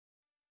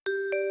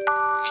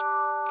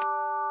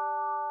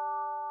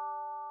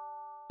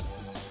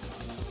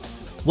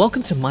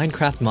Welcome to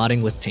Minecraft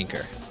Modding with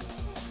Tynker.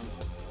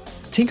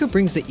 Tynker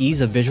brings the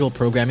ease of visual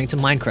programming to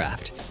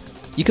Minecraft.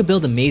 You can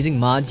build amazing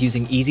mods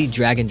using easy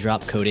drag and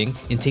drop coding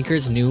in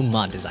Tynker's new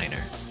mod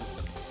designer.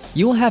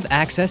 You will have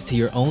access to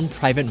your own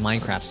private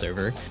Minecraft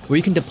server where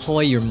you can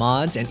deploy your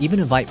mods and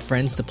even invite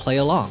friends to play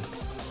along.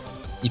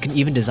 You can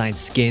even design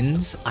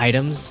skins,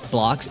 items,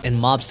 blocks, and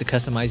mobs to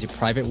customize your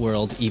private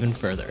world even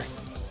further.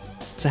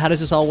 So how does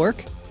this all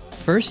work?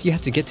 First, you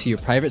have to get to your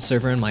private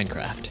server in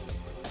Minecraft.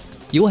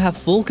 You will have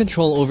full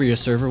control over your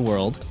server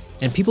world,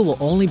 and people will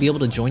only be able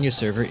to join your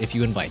server if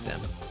you invite them.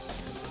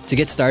 To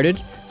get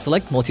started,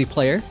 select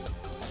Multiplayer,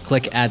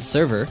 click Add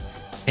Server,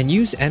 and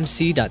use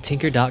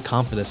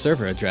mc.tynker.com for the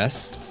server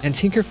address, and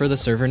Tynker for the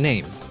server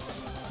name.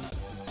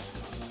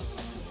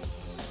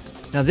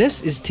 Now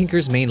this is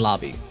Tynker's main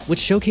lobby, which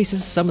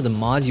showcases some of the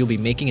mods you'll be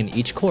making in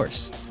each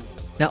course.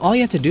 Now all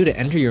you have to do to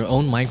enter your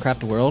own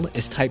Minecraft world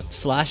is type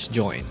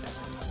 /join.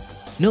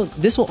 Note,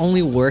 this will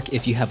only work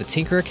if you have a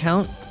Tynker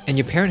account and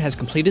your parent has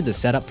completed the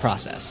setup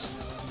process.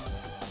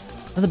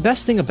 Now the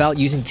best thing about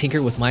using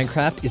Tynker with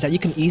Minecraft is that you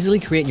can easily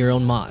create your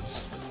own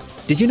mods.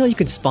 Did you know you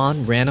can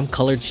spawn random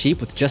colored sheep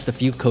with just a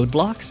few code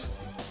blocks?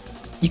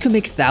 You can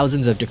make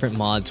thousands of different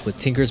mods with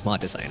Tynker's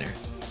mod designer.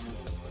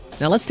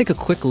 Now let's take a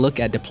quick look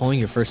at deploying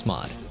your first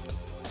mod.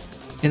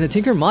 In the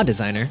Tynker mod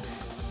designer,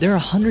 there are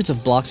hundreds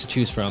of blocks to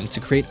choose from to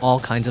create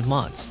all kinds of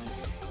mods.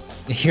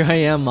 Here I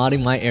am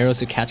modding my arrows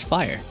to catch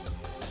fire.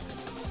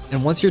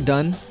 And once you're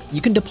done,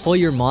 you can deploy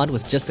your mod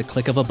with just a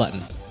click of a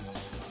button.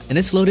 And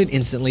it's loaded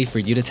instantly for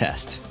you to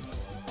test.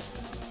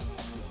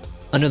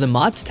 Under the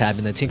Mods tab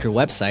in the Tynker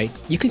website,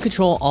 you can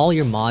control all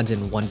your mods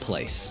in one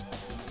place.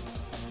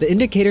 The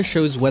indicator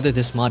shows whether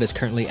this mod is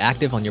currently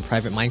active on your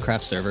private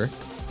Minecraft server,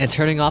 and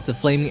turning off the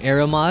flaming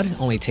arrow mod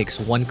only takes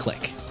one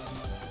click.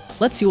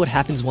 Let's see what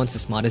happens once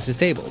this mod is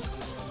disabled.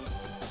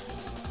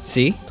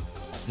 See?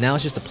 Now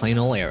it's just a plain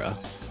old arrow.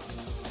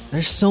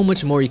 There's so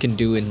much more you can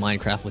do in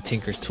Minecraft with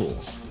Tynker's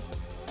tools.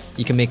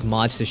 You can make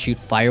mods to shoot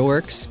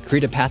fireworks,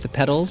 create a path of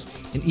petals,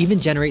 and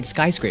even generate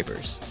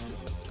skyscrapers.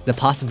 The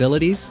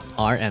possibilities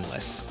are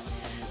endless.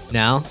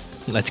 Now,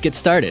 let's get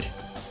started.